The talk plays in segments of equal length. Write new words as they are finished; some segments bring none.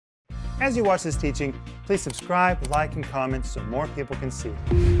As you watch this teaching, please subscribe, like, and comment so more people can see.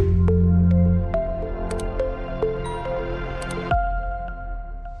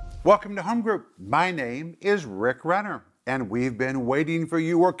 Welcome to Home Group. My name is Rick Renner, and we've been waiting for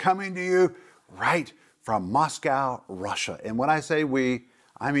you. We're coming to you right from Moscow, Russia. And when I say we,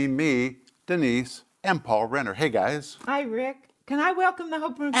 I mean me, Denise, and Paul Renner. Hey, guys. Hi, Rick. Can I welcome the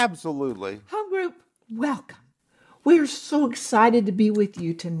Home Group? Absolutely. Home Group, welcome. We're so excited to be with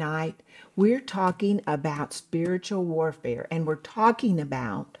you tonight. We're talking about spiritual warfare, and we're talking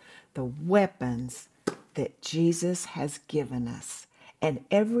about the weapons that Jesus has given us. And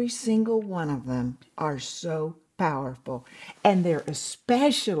every single one of them are so powerful. And they're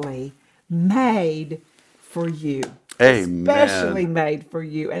especially made for you. Amen. Especially made for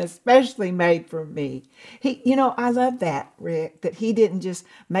you, and especially made for me. I love that, Rick, that he didn't just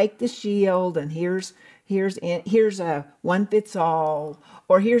make the shield and here's a one fits all,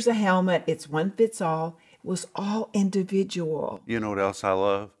 or here's a helmet, it's one fits all. It was all individual. You know what else I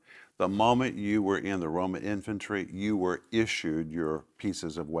love? The moment you were in the Roman infantry, you were issued your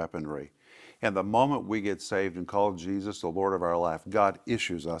pieces of weaponry. And the moment we get saved and call Jesus the Lord of our life, God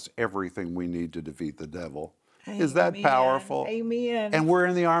issues us everything we need to defeat the devil. Amen. Is that powerful? Amen. And we're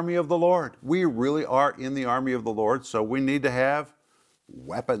in the army of the Lord. We really are in the army of the Lord, so we need to have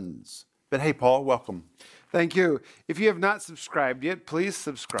weapons. But hey, Paul, welcome. Thank you. If you have not subscribed yet, please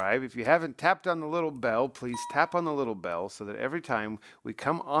subscribe. If you haven't tapped on the little bell, please tap on the little bell so that every time we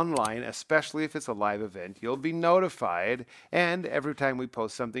come online, especially if it's a live event, you'll be notified. And every time we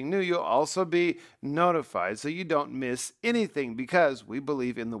post something new, you'll also be notified so you don't miss anything, because we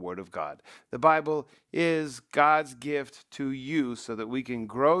believe in the Word of God. The Bible is God's gift to you so that we can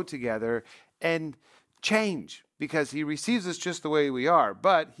grow together and change, because He receives us just the way we are,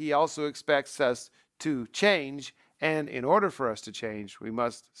 but He also expects us to change, and in order for us to change, we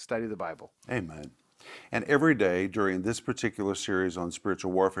must study the Bible. Amen. And every day during this particular series on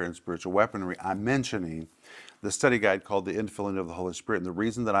spiritual warfare and spiritual weaponry, I'm mentioning the study guide called The Infilling of the Holy Spirit. And the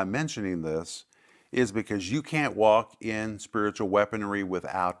reason that I'm mentioning this is because you can't walk in spiritual weaponry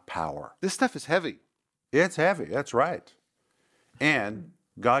without power. This stuff is heavy. It's heavy, that's right. And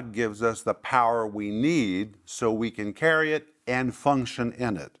God gives us the power we need so we can carry it and function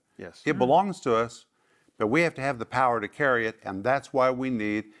in it. Yes. It belongs to us, but we have to have the power to carry it, and that's why we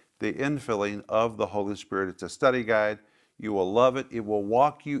need the infilling of the Holy Spirit. It's a study guide. You will love it. It will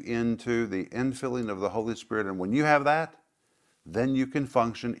walk you into the infilling of the Holy Spirit, and when you have that, then you can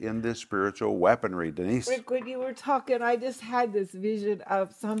function in this spiritual weaponry. Denise? Rick, when you were talking, I just had this vision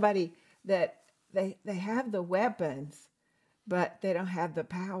of somebody that they have the weapons, but they don't have the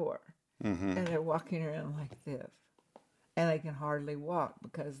power. Mm-hmm. And they're walking around like this. And they can hardly walk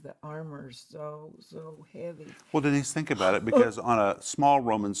because the armor is so heavy. Well, Denise, think about it, because on a small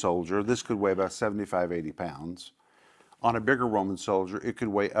Roman soldier, this could weigh about 75, 80 pounds. On a bigger Roman soldier, it could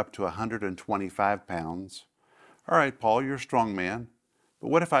weigh up to 125 pounds. All right, Paul, you're a strong man. But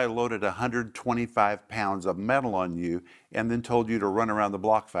what if I loaded 125 pounds of metal on you and then told you to run around the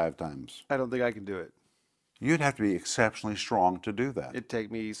block 5 times? I don't think I can do it. You'd have to be exceptionally strong to do that. It'd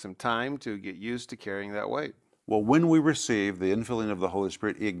take me some time to get used to carrying that weight. Well, when we receive the infilling of the Holy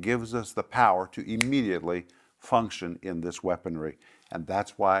Spirit, it gives us the power to immediately function in this weaponry. And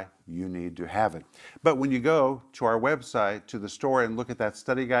that's why you need to have it. But when you go to our website, to the store, and look at that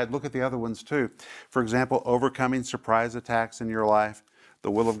study guide, look at the other ones too. For example, overcoming surprise attacks in your life,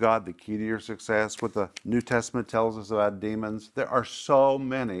 the will of God, the key to your success, what the New Testament tells us about demons. There are so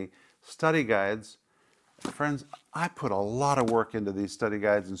many study guides. Friends, I put a lot of work into these study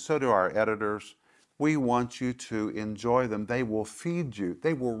guides, and so do our editors. We want you to enjoy them. They will feed you.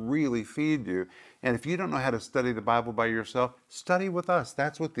 They will really feed you. And if you don't know how to study the Bible by yourself, study with us.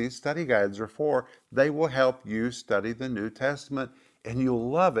 That's what these study guides are for. They will help you study the New Testament, and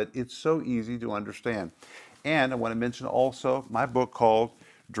you'll love it. It's so easy to understand. And I want to mention also my book called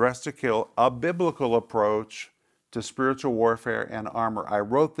Dressed to Kill, A Biblical Approach to Spiritual Warfare and Armor. I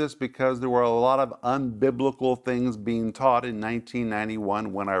wrote this because there were a lot of unbiblical things being taught in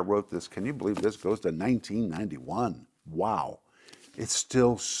 1991 when I wrote this. Can you believe this goes to 1991? Wow. It's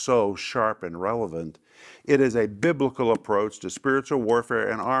still so sharp and relevant. It is a biblical approach to spiritual warfare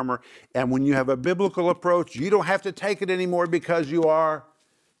and armor. And when you have a biblical approach, you don't have to take it anymore because you are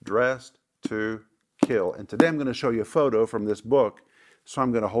dressed to kill. And today I'm going to show you a photo from this book, so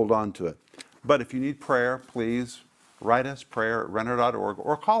I'm going to hold on to it. But if you need prayer, please write us, prayer@renner.org,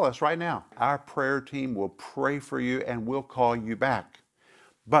 or call us right now. Our prayer team will pray for you and we'll call you back.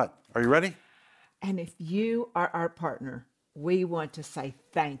 But are you ready? And if you are our partner, we want to say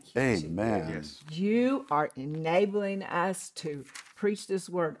thank you to you. Amen. Yes. You are enabling us to preach this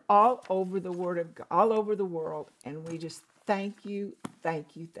word all over the word of God, all over the world, and we just thank you,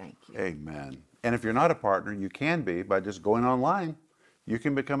 thank you, thank you. Amen. And if you're not a partner, you can be by just going online. You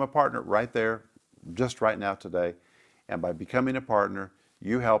can become a partner right there, just right now today. And by becoming a partner,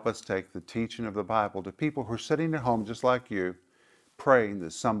 you help us take the teaching of the Bible to people who are sitting at home just like you, praying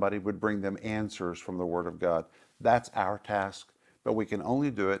that somebody would bring them answers from the Word of God. That's our task, but we can only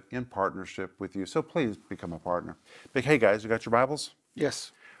do it in partnership with you. So please become a partner. But hey guys, you got your Bibles?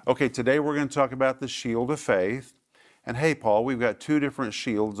 Yes. Okay, today we're going to talk about the shield of faith. And hey, Paul, we've got two different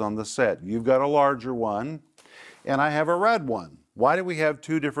shields on the set. You've got a larger one, and I have a red one. Why do we have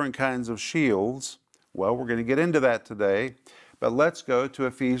two different kinds of shields? Well, we're going to get into that today, but let's go to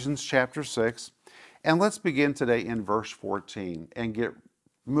Ephesians chapter 6, and let's begin today in verse 14 and get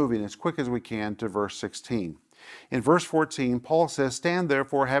moving as quick as we can to verse 16. In verse 14, Paul says, "Stand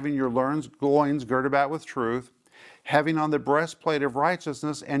therefore, having your loins girt about with truth, having on the breastplate of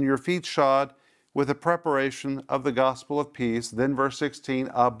righteousness, and your feet shod with the preparation of the gospel of peace." Then verse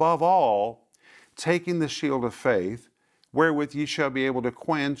 16, "Above all, taking the shield of faith, wherewith ye shall be able to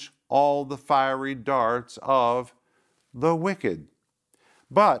quench all the fiery darts of the wicked."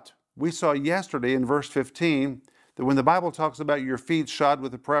 But we saw yesterday in verse 15 that when the Bible talks about your feet shod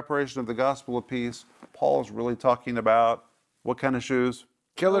with the preparation of the gospel of peace, Paul's really talking about what kind of shoes?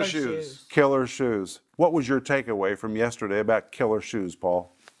 Killer Killer shoes. shoes. Killer shoes. What was your takeaway from yesterday about killer shoes,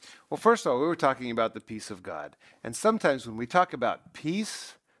 Paul? Well, first of all, we were talking about the peace of God. And sometimes when we talk about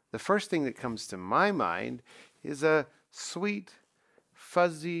peace, the first thing that comes to my mind is a sweet,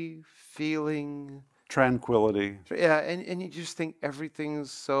 fuzzy feeling. Tranquility. Yeah, and you just think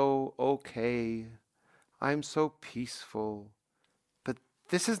everything's so okay. I'm so peaceful. But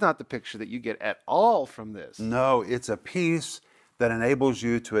this is not the picture that you get at all from this. No, it's a peace that enables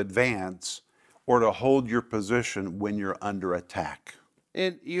you to advance or to hold your position when you're under attack.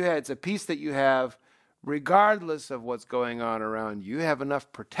 It's a peace that you have regardless of what's going on around you. You have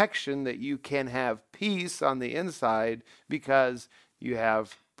enough protection that you can have peace on the inside because you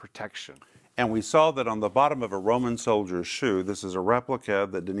have protection. And we saw that on the bottom of a Roman soldier's shoe, this is a replica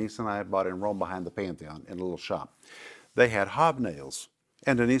that Denise and I had bought in Rome behind the Pantheon in a little shop. They had hobnails.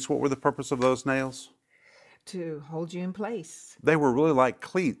 And Denise, what were the purpose of those nails? To hold you in place. They were really like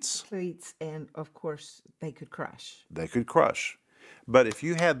cleats. Cleats, and of course, they could crush. They could crush. But if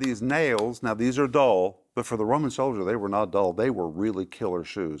you had these nails, now these are dull, but for the Roman soldier, they were not dull. They were really killer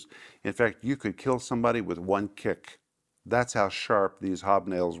shoes. In fact, you could kill somebody with one kick. That's how sharp these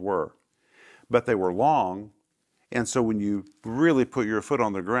hobnails were. But they were long, and so when you really put your foot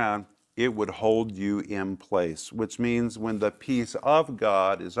on the ground, it would hold you in place, which means when the peace of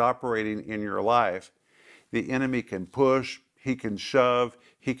God is operating in your life, the enemy can push, he can shove,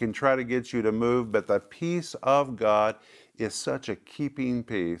 he can try to get you to move, but the peace of God is such a keeping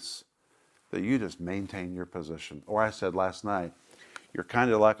peace that you just maintain your position. Or I said last night, you're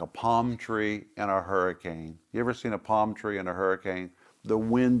kind of like a palm tree in a hurricane. You ever seen a palm tree in a hurricane? The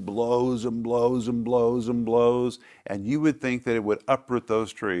wind blows and blows and blows and blows, and you would think that it would uproot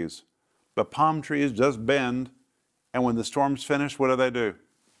those trees. But palm trees just bend, and when the storm's finished, what do?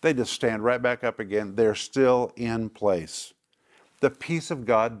 They just stand right back up again. They're still in place. The peace of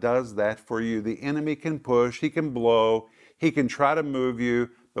God does that for you. The enemy can push, he can blow, he can try to move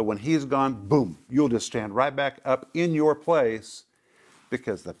you, but when he's gone, boom, you'll just stand right back up in your place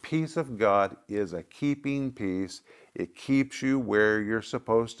because the peace of God is a keeping peace. It keeps you where you're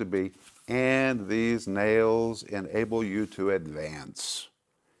supposed to be, and these nails enable you to advance.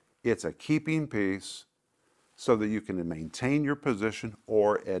 It's a keeping peace so that you can maintain your position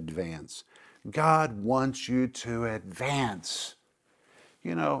or advance. God wants you to advance.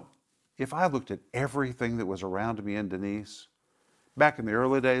 You know, if I looked at everything that was around me and Denise, back in the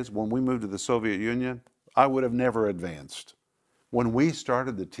early days when we moved to the Soviet Union, I would have never advanced. When we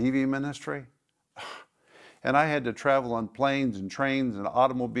started the TV ministry, and I had to travel on planes and trains and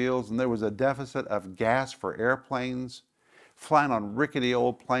automobiles, and there was a deficit of gas for airplanes, flying on rickety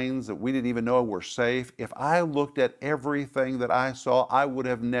old planes that we didn't even know were safe. If I looked at everything that I saw, I would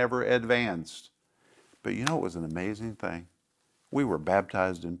have never advanced. But you know, it was an amazing thing. We were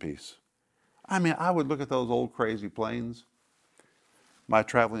baptized in peace. I mean, I would look at those old crazy planes. My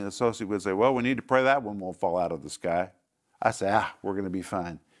traveling associate would say, well, we need to pray that one won't fall out of the sky. I say, we're going to be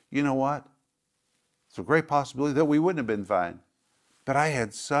fine. You know what? It's a great possibility that we wouldn't have been fine. But I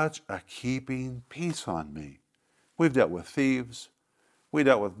had such a keeping peace on me. We've dealt with thieves. We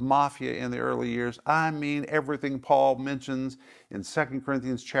dealt with mafia in the early years. I mean, everything Paul mentions in 2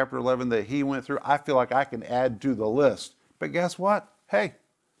 Corinthians chapter 11 that he went through, I feel like I can add to the list But guess what? Hey,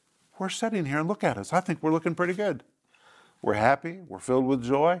 we're sitting here and look at us. I think we're looking pretty good. We're happy. We're filled with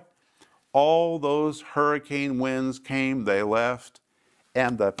joy. All those hurricane winds came, they left,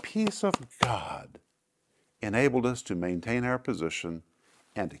 and the peace of God enabled us to maintain our position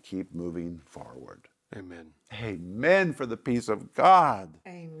and to keep moving forward. Amen. Amen for the peace of God.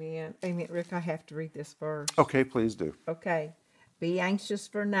 Amen. Amen. Rick, I have to read this verse. Okay, please do. Okay. Be anxious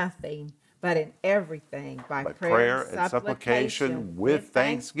for nothing, but in everything, by Prayer and supplication with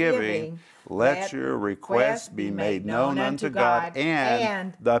thanksgiving, let your requests be made known unto God,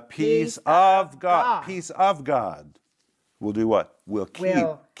 and the peace of God. Peace of God will do what? Will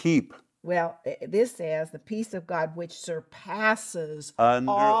keep. Well, this says the peace of God, which surpasses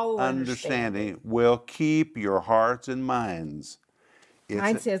all understanding, will keep your hearts and minds.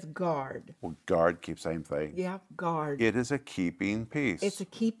 Mine says guard. Well, guard, keep, same thing. Yeah, guard. It is a keeping peace. It's a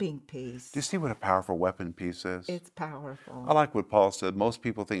keeping peace. Do you see what a powerful weapon peace is? It's powerful. I like what Paul said. Most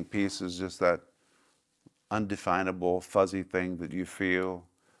people think peace is just that undefinable, fuzzy thing that you feel.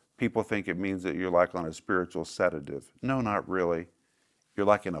 People think it means that you're like on a spiritual sedative. No, not really. You're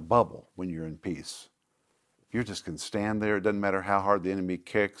like in a bubble when you're in peace. You just can stand there. It doesn't matter how hard the enemy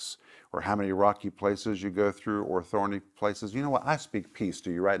kicks or how many rocky places you go through or thorny places. You know what? I speak peace to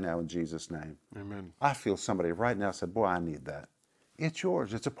you right now in Jesus' name. Amen. I feel somebody right now said, boy, I need that. It's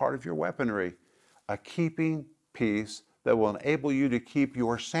yours. It's a part of your weaponry. A keeping peace that will enable you to keep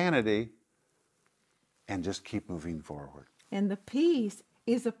your sanity and just keep moving forward. And the peace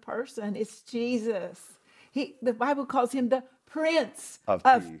is a person. It's Jesus. The Bible calls him the Prince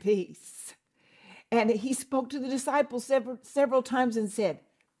of Peace. And he spoke to the disciples several times and said,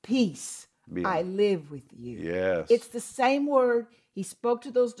 peace, I live with you. Yes. It's the same word he spoke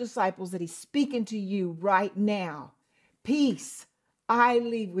to those disciples that he's speaking to you right now. Peace, I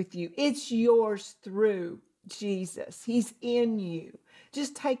live with you. It's yours through Jesus. He's in you.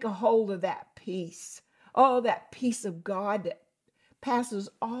 Just take a hold of that peace. Oh, that peace of God that passes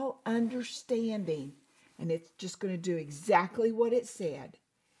all understanding. And it's just going to do exactly what it said.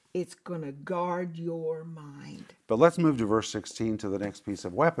 It's going to guard your mind. But let's move to verse 16 to the next piece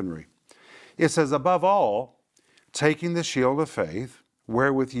of weaponry. It says, above all, taking the shield of faith,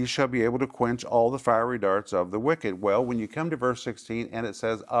 wherewith ye shall be able to quench all the fiery darts of the wicked. Well, when you come to verse 16 and it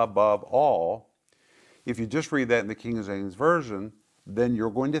says above all, if you just read that in the King James Version, then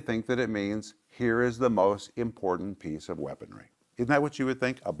you're going to think that it means here is the most important piece of weaponry. Isn't that what you would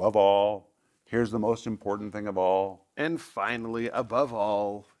think? Above all, here's the most important thing of all. And finally, above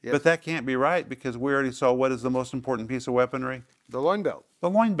all. Yes. But that can't be right because we already saw what is the most important piece of weaponry. The loin belt.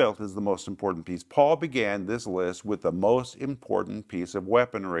 The loin belt is the most important piece. Paul began this list with the most important piece of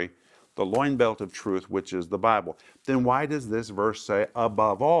weaponry, the loin belt of truth, which is the Bible. Then why does this verse say,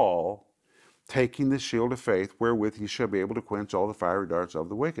 above all, taking the shield of faith, wherewith ye shall be able to quench all the fiery darts of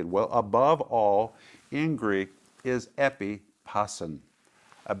the wicked? Well, above all in Greek is epipason.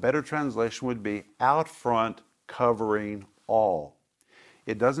 A better translation would be out front, covering all.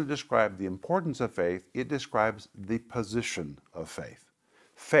 It doesn't describe the importance of faith, it describes the position of faith.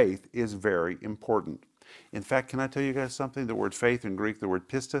 Faith is very important. In fact, can I tell you guys something? The word faith in Greek, the word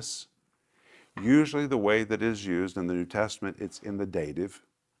pistis, usually the way that it is used in the New Testament, it's in the dative,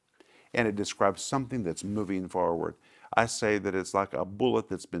 and it describes something that's moving forward. I say that it's like a bullet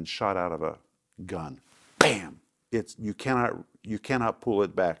that's been shot out of a gun. Bam! You cannot pull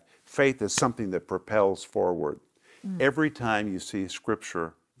it back. Faith is something that propels forward. Every time you see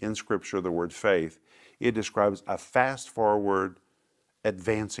Scripture, in Scripture, the word faith, it describes a fast forward,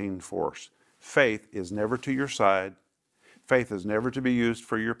 advancing force. Faith is never to your side. Faith is never to be used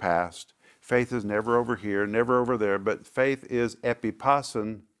for your past. Faith is never over here, never over there, but faith is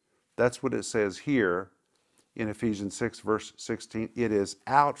epipason. That's what it says here in Ephesians 6, verse 16. It is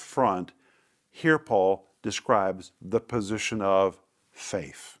out front. Here Paul describes the position of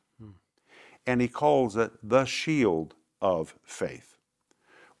faith. And he calls it the shield of faith.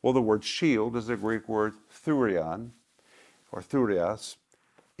 Well, the word shield is the Greek word thurion, or thurios.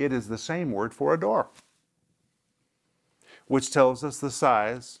 It is the same word for a door, which tells us the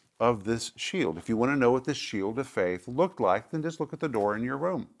size of this shield. If you want to know what the shield of faith looked like, then just look at the door in your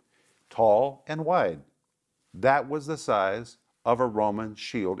room. Tall and wide. That was the size of a Roman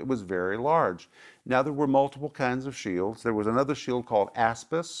shield. It was very large. Now, there were multiple kinds of shields. There was another shield called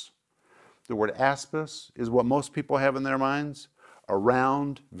aspis. The word aspis is what most people have in their minds, a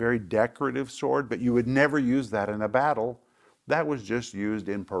round, very decorative sword, but you would never use that in a battle. That was just used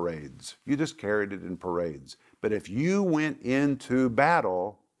in parades. You just carried it in parades. But if you went into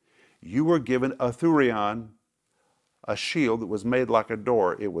battle, you were given a thurion, a shield that was made like a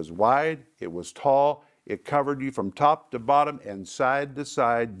door. It was wide, it was tall, It covered you from top to bottom and side to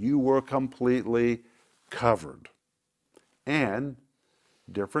side. You were completely covered. And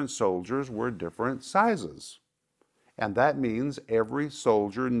different soldiers were different sizes. And that means every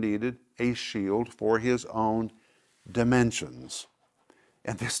soldier needed a shield for his own dimensions.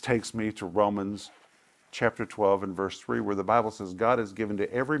 And this takes me to Romans chapter 12 and verse 3, where the Bible says, God has given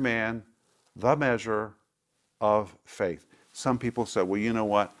to every man the measure of faith. Some people say, well, you know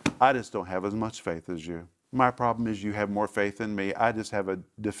what? I just don't have as much faith as you. My problem is you have more faith than me. I just have a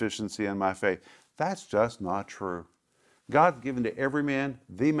deficiency in my faith. That's just not true. God's given to every man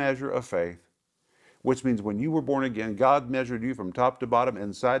the measure of faith, which means when you were born again, God measured you from top to bottom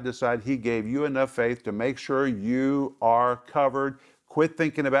and side to side. He gave you enough faith to make sure you are covered. Quit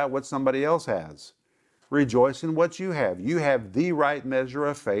thinking about what somebody else has. Rejoice in what you have. You have the right measure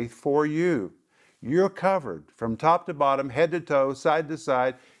of faith for you. You're covered from top to bottom, head to toe, side to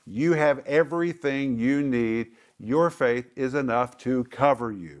side. You have everything you need. Your faith is enough to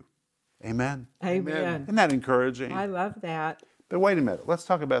cover you. Amen? Amen. Isn't that encouraging? I love that. But wait a minute. Let's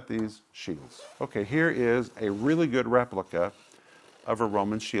talk about these shields. Okay, here is a really good replica of a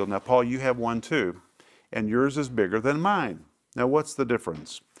Roman shield. Now, Paul, you have one too, and yours is bigger than mine. Now, what's the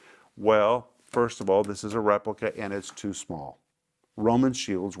difference? Well, first of all, this is a replica and it's too small. Roman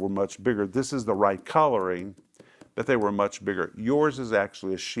shields were much bigger. This is the right coloring, but they were much bigger. Yours is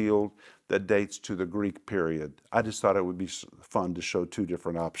actually a shield that dates to the Greek period. I just thought it would be fun to show two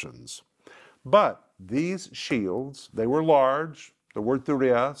different options. But these shields, they were large, the word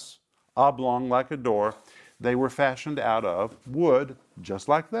thureos, oblong like a door. They were fashioned out of wood, just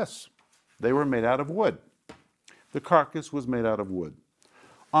like this. They were made out of wood. The carcass was made out of wood.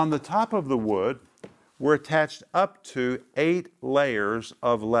 On the top of the wood were attached up to 8 layers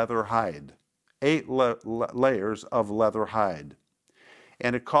of leather hide. 8 layers of leather hide.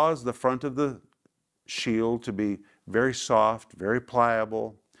 And it caused the front of the shield to be very soft, very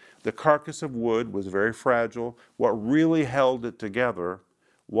pliable. The carcass of wood was very fragile. What really held it together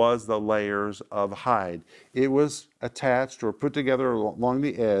was the layers of hide. It was attached or put together along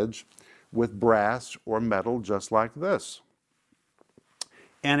the edge with brass or metal just like this.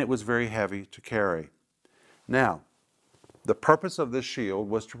 And it was very heavy to carry. Now, the purpose of this shield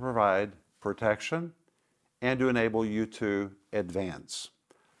was to provide protection and to enable you to advance.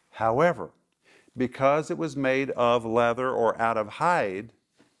 However, because it was made of leather or out of hide,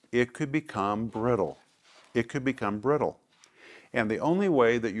 it could become brittle. It could become brittle. And the only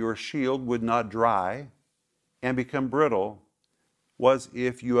way that your shield would not dry and become brittle was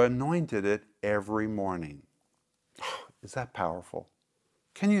if you anointed it every morning. Is that powerful?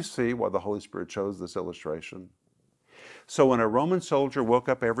 Can you see why the Holy Spirit chose this illustration? So when a Roman soldier woke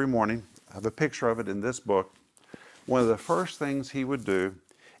up every morning, I have a picture of it in this book, one of the first things he would do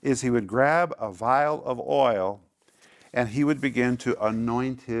is he would grab a vial of oil and he would begin to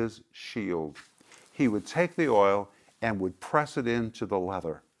anoint his shield. He would take the oil and would press it into the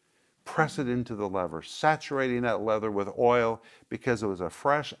leather. Press it into the leather, saturating that leather with oil because it was a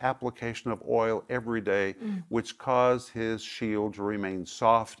fresh application of oil every day, which caused his shield to remain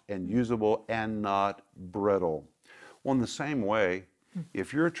soft and usable and not brittle. Well, in the same way,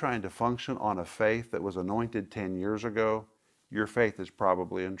 if you're trying to function on a faith that was anointed 10 years ago, your faith is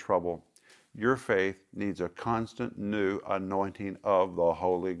probably in trouble. Your faith needs a constant new anointing of the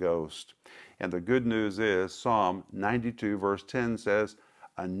Holy Ghost. And the good news is Psalm 92 verse 10 says,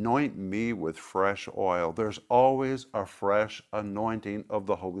 anoint me with fresh oil. There's always a fresh anointing of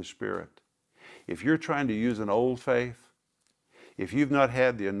the Holy Spirit. If you're trying to use an old faith, if you've not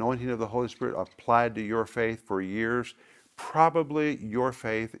had the anointing of the Holy Spirit applied to your faith for years, probably your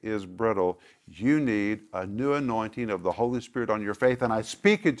faith is brittle. You need a new anointing of the Holy Spirit on your faith, and I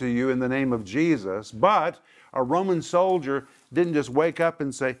speak it to you in the name of Jesus. But a Roman soldier didn't just wake up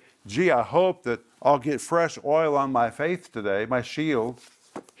and say, gee, I hope that I'll get fresh oil on my faith today, my shield.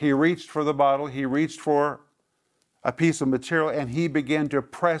 He reached for the bottle, he reached for a piece of material, and he began to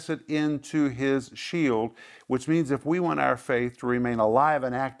press it into his shield, which means if we want our faith to remain alive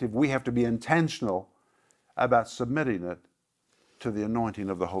and active, we have to be intentional about submitting it to the anointing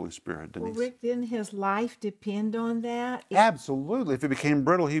of the Holy Spirit. Denise? Well, Rick, didn't his life depend on that? Absolutely. If it became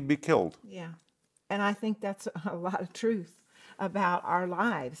brittle, he'd be killed. Yeah. And I think that's a lot of truth about our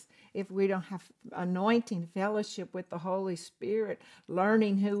lives. If we don't have anointing, fellowship with the Holy Spirit,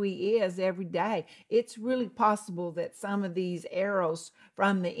 learning who He is every day, it's really possible that some of these arrows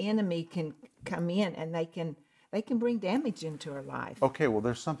from the enemy can come in and they can bring damage into our life. Okay, well,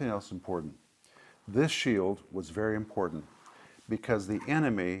 there's something else important. This shield was very important because the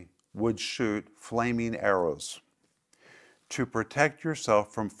enemy would shoot flaming arrows. To protect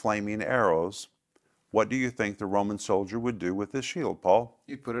yourself from flaming arrows, What do you think the Roman soldier would do with this shield, Paul?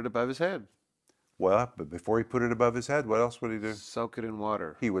 You put it above his head. Well, but before he put it above his head, what else would he do? Soak it in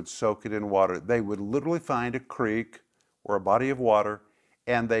water. He would soak it in water. They would literally find a creek or a body of water,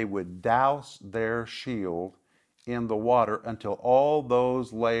 and they would douse their shield in the water until all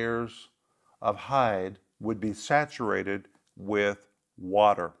those layers of hide would be saturated with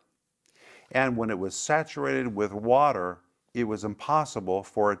water. And when it was saturated with water, it was impossible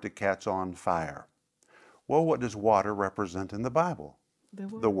for it to catch on fire. Well, what does water represent in the Bible?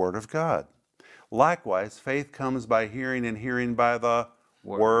 The Word of God. Likewise, faith comes by hearing, and hearing by the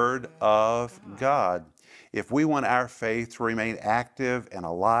Word of God. If we want our faith to remain active and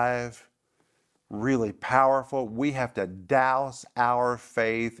alive, really powerful, we have to douse our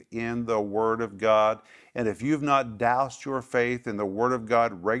faith in the Word of God. And if you've not doused your faith in the Word of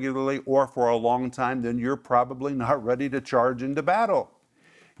God regularly or for a long time, then you're probably not ready to charge into battle.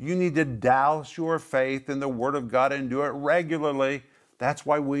 You need to douse your faith in the Word of God and do it regularly. That's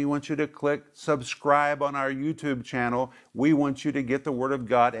why we want you to click subscribe on our YouTube channel. We want you to get the Word of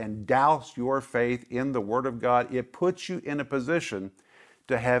God and douse your faith in the Word of God. It puts you in a position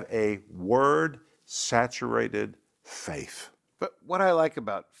to have a Word-saturated faith. But what I like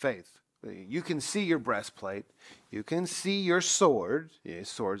about faith, you can see your breastplate. You can see your sword. Yeah,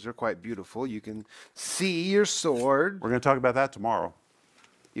 swords are quite beautiful. You can see your sword. We're going to talk about that tomorrow.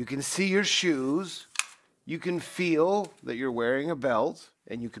 You can see your shoes. You can feel that you're wearing a belt,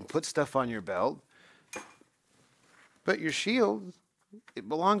 and you can put stuff on your belt. But your shield, it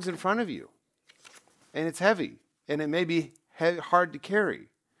belongs in front of you. And it's heavy. And it may be hard to carry.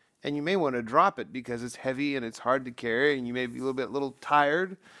 And you may want to drop it because it's heavy and it's hard to carry. And you may be a little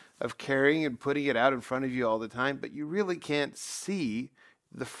tired of carrying and putting it out in front of you all the time. But you really can't see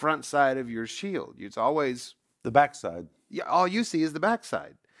the front side of your shield. It's always the backside. Yeah, all you see is the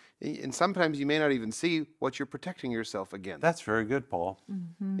backside. And sometimes you may not even see what you're protecting yourself against. That's very good, Paul.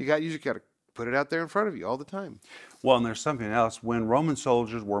 Mm-hmm. You just got to put it out there in front of you all the time. Well, and there's something else. When Roman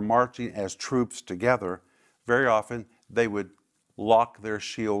soldiers were marching as troops together, very often they would lock their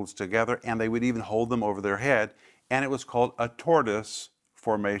shields together, and they would even hold them over their head, and it was called a tortoise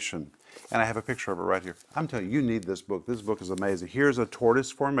formation. And I have a picture of it right here. I'm telling you, you need this book. This book is amazing. Here's a tortoise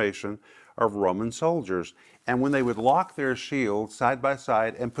formation of Roman soldiers. And when they would lock their shields side by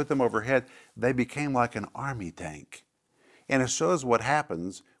side and put them overhead, they became like an army tank. And it shows what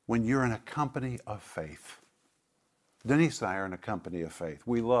happens when you're in a company of faith. Denise and I are in a company of faith.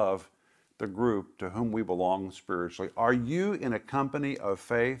 We love the group to whom we belong spiritually. Are you in a company of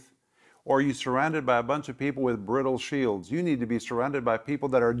faith? Or are you surrounded by a bunch of people with brittle shields? You need to be surrounded by people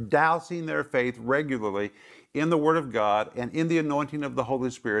that are dousing their faith regularly in the Word of God and in the anointing of the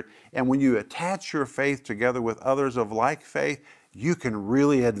Holy Spirit. And when you attach your faith together with others of like faith, you can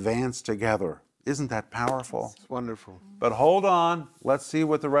really advance together. Isn't that powerful? It's wonderful. But hold on. Let's see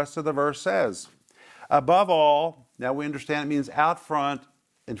what the rest of the verse says. Above all, now we understand it means out front,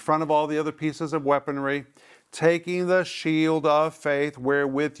 in front of all the other pieces of weaponry, taking the shield of faith,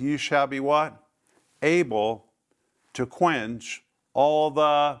 wherewith you shall be what? Able to quench all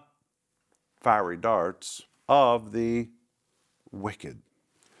the fiery darts of the wicked.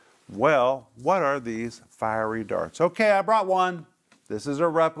 Well, what are these fiery darts? Okay, I brought one. This is a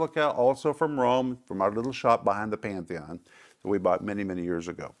replica, also from Rome, from our little shop behind the Pantheon that we bought many, many years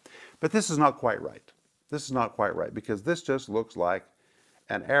ago. But this is not quite right. This is not quite right, because this just looks like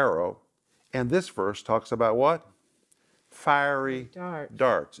an arrow. And this verse talks about what? Fiery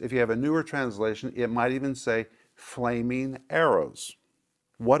darts. If you have a newer translation, it might even say flaming arrows.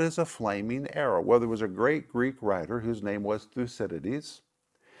 What is a flaming arrow? Well, there was a great Greek writer whose name was Thucydides.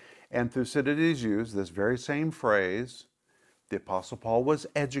 And Thucydides used this very same phrase. The Apostle Paul was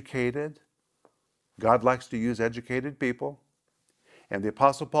educated. God likes to use educated people. And the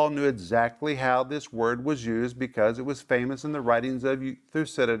Apostle Paul knew exactly how this word was used because it was famous in the writings of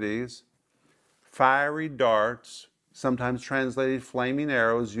Thucydides. Fiery darts, sometimes translated flaming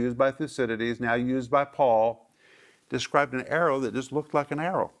arrows, used by Thucydides, now used by Paul, described an arrow that just looked like an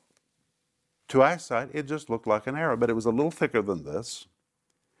arrow. To eyesight, it just looked like an arrow, but it was a little thicker than this,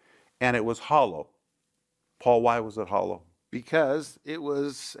 and it was hollow. Paul, why was it hollow? Because it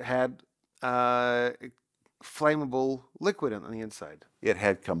had flammable liquid on the inside. It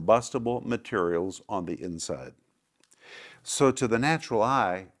had combustible materials on the inside. So to the natural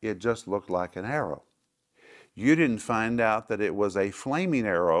eye, it just looked like an arrow. You didn't find out that it was a flaming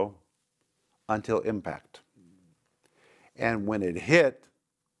arrow until impact. And when it hit,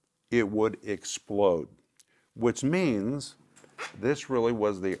 it would explode, which means this really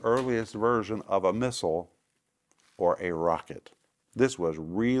was the earliest version of a missile or a rocket. This was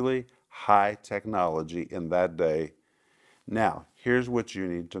really high technology in that day. Now, here's what you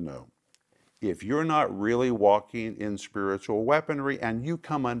need to know. If you're not really walking in spiritual weaponry and you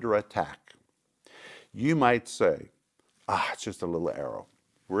come under attack, you might say, it's just a little arrow.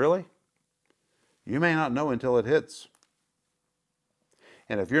 Really? You may not know until it hits.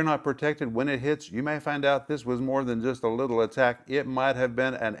 And if you're not protected when it hits, you may find out this was more than just a little attack. It might have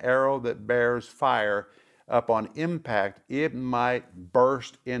been an arrow that bears fire. Upon impact, it might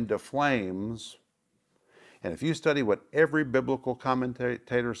burst into flames. And if you study what every biblical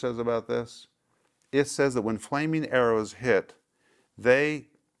commentator says about this, it says that when flaming arrows hit, they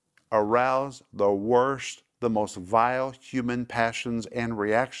arouse the worst, the most vile human passions and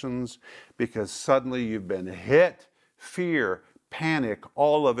reactions, because suddenly you've been hit. Fear, panic,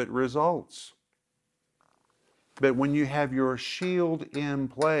 all of it results. But when you have your shield in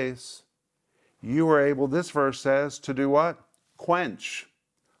place, you are able, this verse says, to do what? Quench.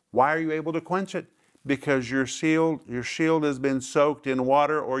 Why are you able to quench it? Because your shield has been soaked in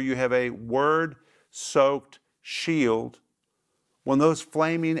water, or you have a word-soaked shield. When those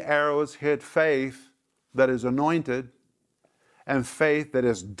flaming arrows hit faith that is anointed and faith that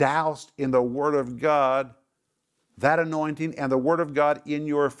is doused in the Word of God, that anointing and the Word of God in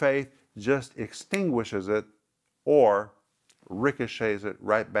your faith just extinguishes it or ricochets it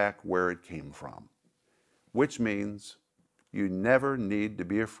right back where it came from. Which means you never need to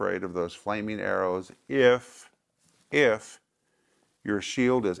be afraid of those flaming arrows if your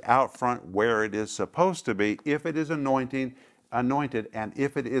shield is out front where it is supposed to be, if it is anointed, and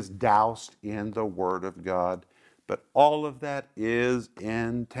if it is doused in the Word of God. But all of that is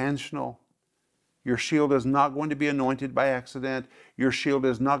intentional. Your shield is not going to be anointed by accident. Your shield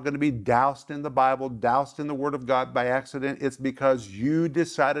is not going to be doused in the Bible, doused in the Word of God by accident. It's because you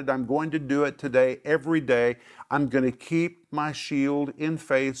decided, I'm going to do it today, every day. I'm going to keep my shield in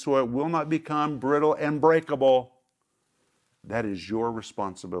faith so it will not become brittle and breakable. That is your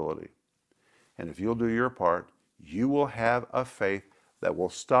responsibility. And if you'll do your part, you will have a faith that will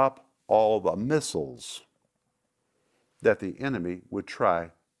stop all the missiles that the enemy would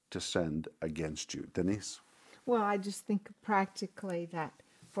try to send against you. Denise? Well, I just think practically that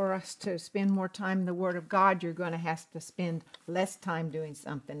for us to spend more time in the Word of God, you're going to have to spend less time doing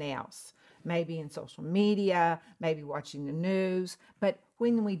something else. Maybe in social media, maybe watching the news. But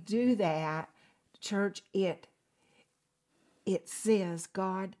when we do that, church, it says,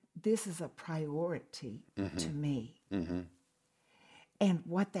 God, this is a priority to me. Mm-hmm. And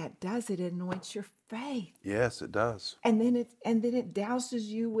what that does, it anoints your faith. Yes, it does. And then it douses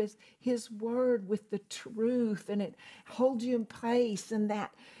you with His Word, with the truth, and it holds you in place. And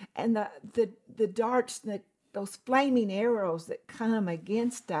the darts, those flaming arrows that come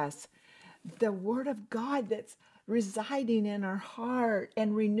against us, the Word of God that's residing in our heart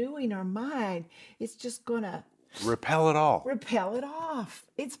and renewing our mind, it's just going to repel it all. Repel it off.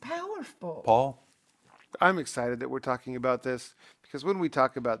 It's powerful. Paul? I'm excited that we're talking about this, because when we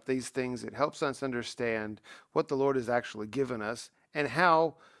talk about these things, it helps us understand what the Lord has actually given us and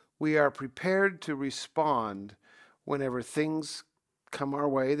how we are prepared to respond whenever things come our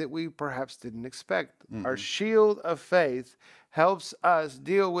way that we perhaps didn't expect. Mm-hmm. Our shield of faith helps us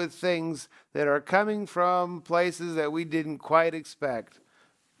deal with things that are coming from places that we didn't quite expect,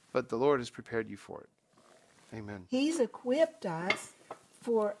 but the Lord has prepared you for it. Amen. He's equipped us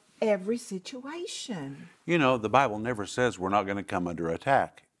for every situation. You know, the Bible never says we're not going to come under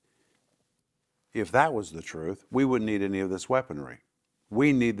attack. If that was the truth, we wouldn't need any of this weaponry.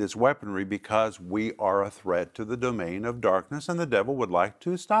 We need this weaponry because we are a threat to the domain of darkness, and the devil would like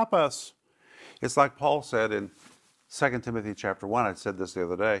to stop us. It's like Paul said in 2 Timothy chapter 1. I said this the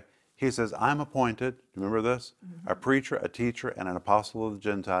other day. He says, I'm appointed, remember this? Mm-hmm. A preacher, a teacher, and an apostle of the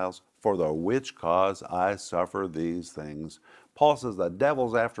Gentiles, for the which cause I suffer these things. Paul says the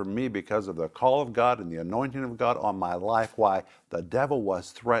devil's after me because of the call of God and the anointing of God on my life. Why? The devil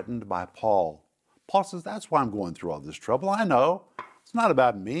was threatened by Paul. Paul says, that's why I'm going through all this trouble. I know. It's not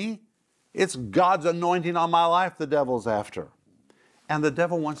about me. It's God's anointing on my life the devil's after. And the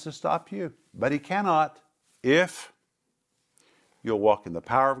devil wants to stop you, but he cannot if you'll walk in the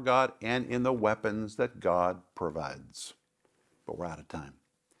power of God and in the weapons that God provides. But we're out of time.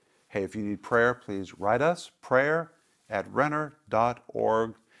 Hey, if you need prayer, please write us,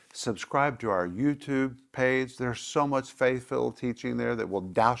 prayer@renner.org. Subscribe to our YouTube page. There's so much faith-filled teaching there that will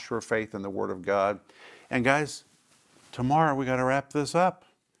douse your faith in the Word of God. And guys, tomorrow we got to wrap this up.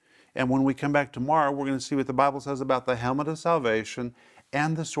 And when we come back tomorrow, we're going to see what the Bible says about the helmet of salvation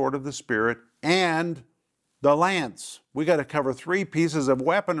and the sword of the Spirit and the lance. We got to cover 3 pieces of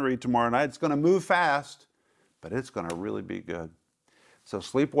weaponry tomorrow night. It's going to move fast, but it's going to really be good. So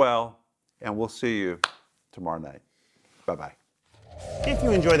sleep well, and we'll see you tomorrow night. Bye-bye. If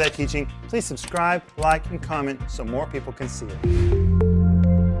you enjoyed that teaching, please subscribe, like, and comment so more people can see it.